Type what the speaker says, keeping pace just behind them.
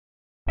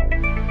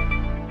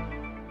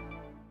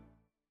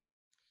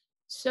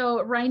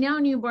So right now,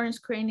 newborn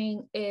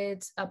screening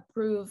is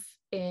approved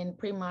in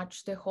pretty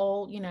much the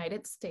whole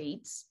United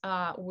States.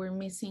 We're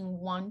missing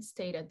one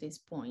state at this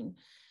point.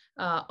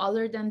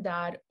 Other than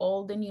that,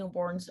 all the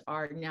newborns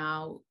are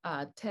now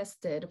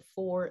tested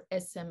for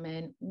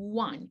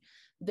SMN1.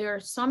 There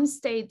are some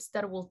states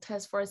that will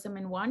test for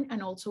SMN1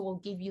 and also will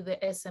give you the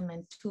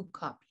SMN2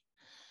 copy.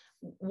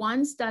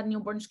 Once that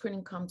newborn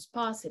screening comes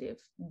positive,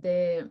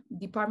 the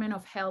Department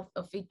of Health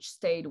of each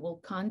state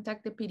will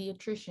contact the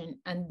pediatrician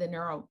and the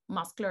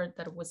neuromuscular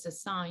that was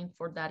assigned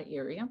for that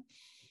area.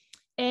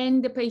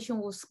 And the patient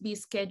will be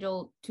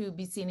scheduled to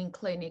be seen in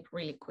clinic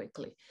really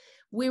quickly.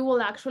 We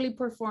will actually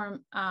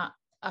perform a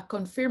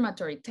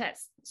confirmatory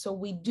test. So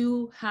we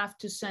do have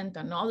to send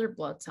another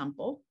blood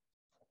sample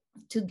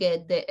to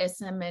get the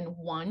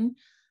SMN1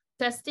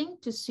 testing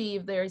to see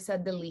if there is a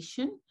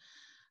deletion.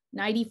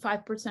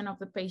 95% of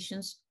the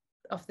patients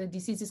of the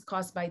disease is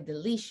caused by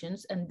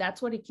deletions, and that's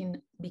what it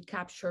can be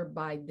captured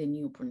by the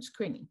newborn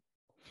screening.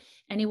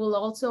 And it will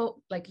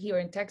also, like here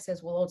in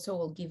Texas,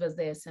 will give us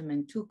the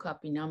SMN2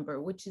 copy number,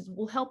 which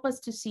will help us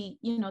to see,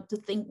 to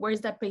think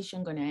where's that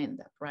patient going to end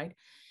up, right?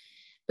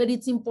 But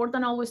it's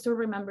important always to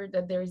remember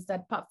that there is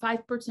that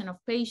 5%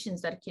 of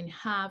patients that can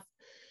have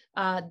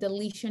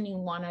deletion in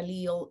one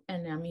allele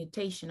and a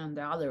mutation on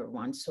the other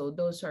one. So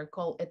those are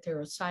called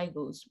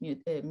heterozygous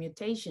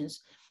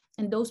mutations.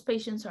 And those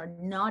patients are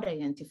not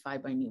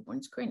identified by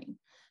newborn screening.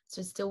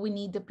 So still we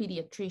need the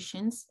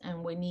pediatricians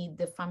and we need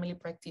the family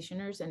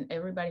practitioners and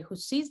everybody who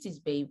sees these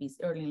babies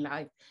early in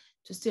life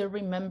to still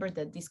remember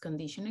that this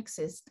condition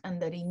exists and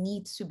that it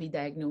needs to be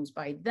diagnosed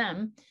by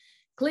them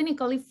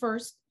clinically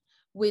first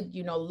with,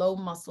 low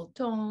muscle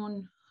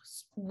tone,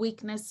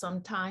 weakness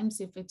sometimes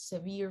if it's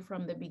severe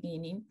from the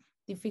beginning,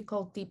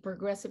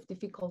 progressive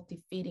difficulty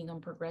feeding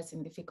and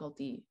progressing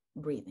difficulty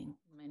breathing.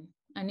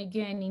 And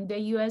again, in the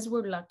US,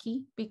 we're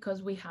lucky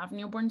because we have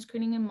newborn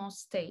screening in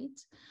most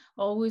states.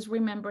 Always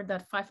remember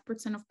that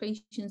 5% of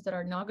patients that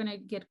are not going to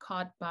get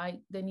caught by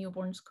the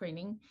newborn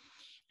screening,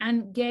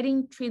 and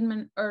getting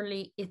treatment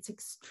early, it's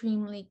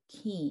extremely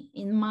key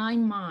in my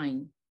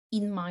mind,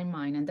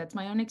 and that's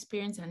my own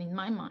experience and in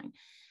my mind.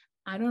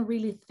 I don't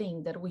really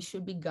think that we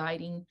should be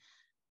guiding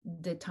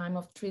the time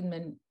of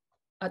treatment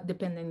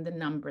depending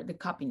the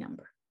copy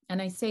number.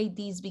 And I say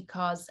this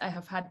because I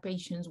have had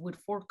patients with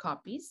 4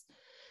 copies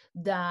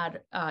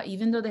that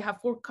even though they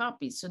have 4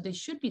 copies, so they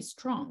should be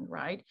strong,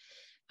 right?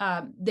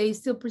 They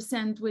still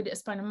present with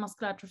spinal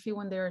muscular atrophy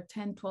when they're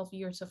 10, 12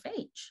 years of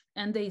age,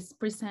 and they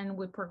present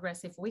with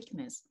progressive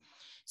weakness.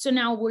 So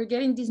now we're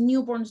getting these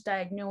newborns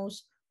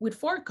diagnosed with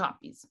 4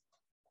 copies.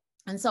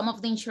 And some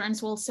of the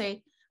insurance will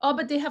say, oh,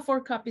 but they have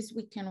 4 copies,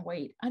 we can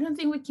wait. I don't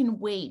think we can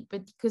wait,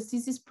 but because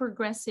this is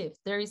progressive,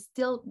 there is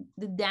still,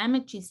 the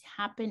damage is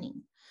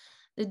happening.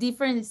 The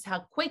difference is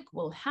how quick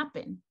will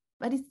happen,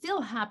 but it's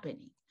still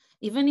happening.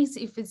 Even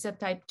if it's a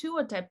type 2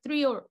 or type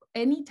 3 or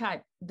any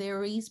type,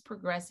 there is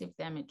progressive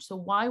damage. So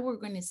why we're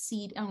going to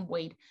sit and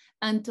wait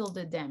until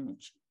the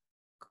damage,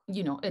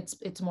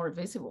 it's more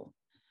visible?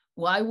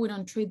 Why we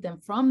don't treat them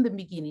from the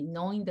beginning,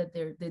 knowing that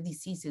the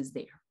disease is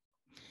there?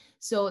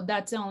 So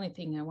that's the only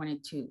thing I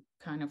wanted to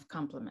kind of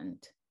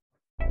complement.